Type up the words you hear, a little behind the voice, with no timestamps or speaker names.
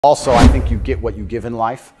Also, I think you get what you give in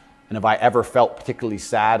life. And if I ever felt particularly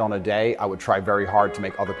sad on a day, I would try very hard to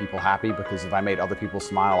make other people happy, because if I made other people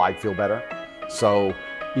smile, I'd feel better. So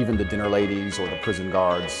even the dinner ladies or the prison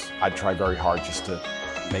guards, I'd try very hard just to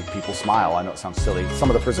make people smile. I know it sounds silly. Some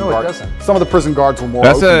of the prison guards were more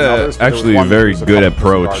open than others. That's actually a very good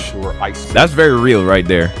approach. That's very real right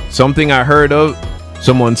there. Something I heard of,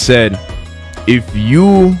 someone said, if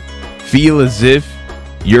you feel as if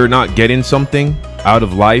you're not getting something out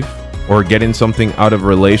of life or getting something out of a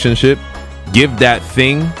relationship, give that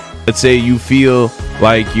thing. Let's say you feel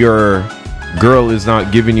like your girl is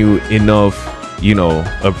not giving you enough, you know,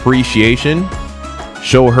 appreciation.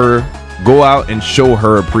 Show her, go out and show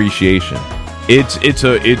her appreciation. It's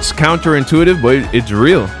counterintuitive, but it's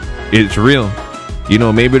real. It's real. You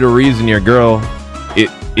know, maybe the reason your girl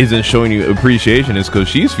isn't showing you appreciation is because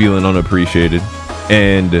she's feeling unappreciated,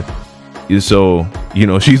 and so, you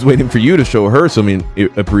know, she's waiting for you to show her some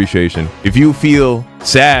appreciation. If you feel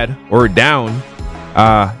sad or down,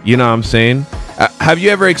 you know what I'm saying? Have you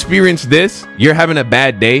ever experienced this? You're having a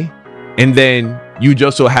bad day, and then you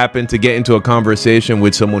just so happen to get into a conversation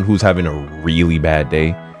with someone who's having a really bad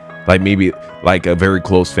day. Like maybe like a very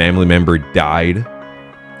close family member died,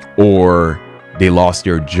 or they lost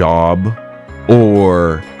their job,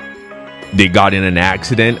 or they got in an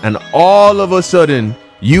accident, and all of a sudden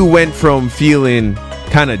you went from feeling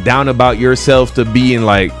kind of down about yourself to being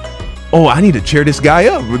like, oh, I need to cheer this guy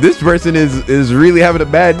up. This person is really having a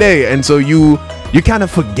bad day. And so you kind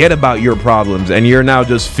of forget about your problems, and you're now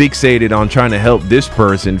just fixated on trying to help this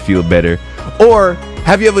person feel better. Or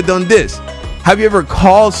have you ever done this? Have you ever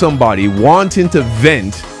called somebody wanting to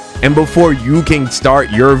vent, and before you can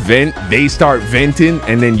start your vent, they start venting,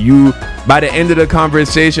 and then you, by the end of the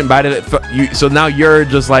conversation, so now you're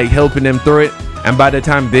just like helping them through it. And by the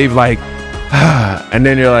time they've like, and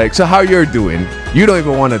then you're like, so how you're doing? You don't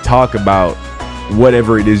even want to talk about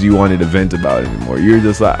whatever it is you wanted to vent about anymore. You're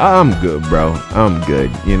just like, I'm good, bro. I'm good.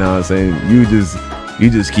 You know what I'm saying? You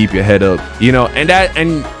just keep your head up, you know,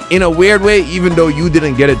 and in a weird way, even though you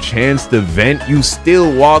didn't get a chance to vent, you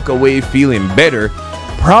still walk away feeling better,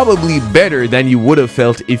 probably better than you would have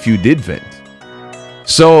felt if you did vent.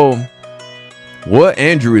 So what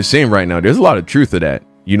Andrew is saying right now, there's a lot of truth to that.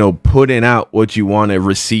 You know, putting out what you want to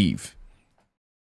receive.